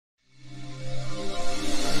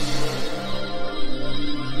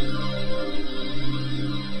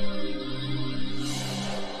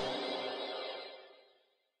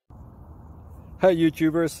Alright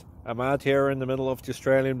YouTubers, I'm out here in the middle of the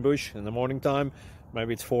Australian bush in the morning time.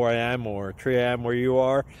 Maybe it's 4 a.m. or 3 a.m. where you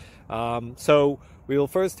are. So we'll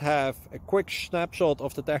first have a quick snapshot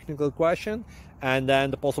of the technical question and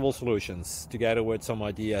then the possible solutions, together with some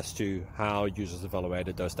ideas to how users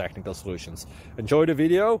evaluated those technical solutions. Enjoy the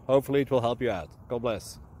video, hopefully it will help you out. God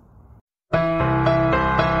bless.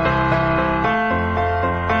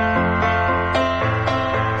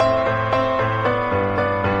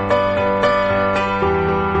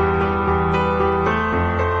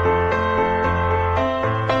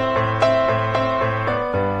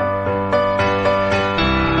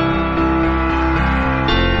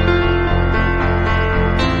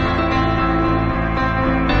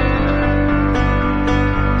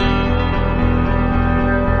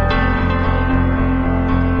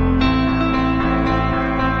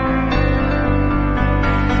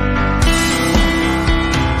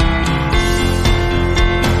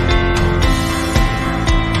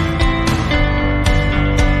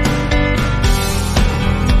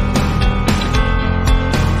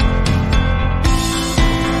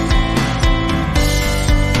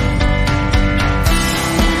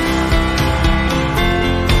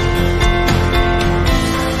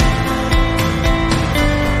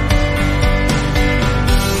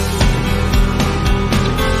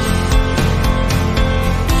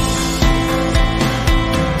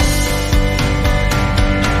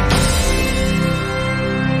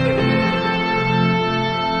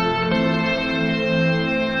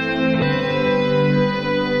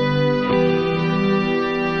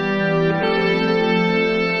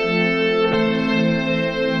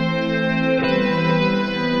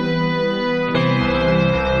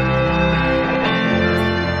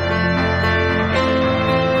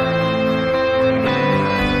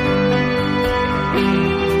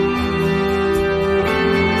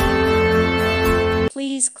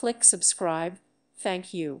 Please click subscribe.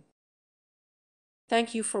 Thank you.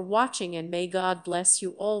 Thank you for watching, and may God bless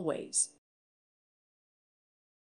you always.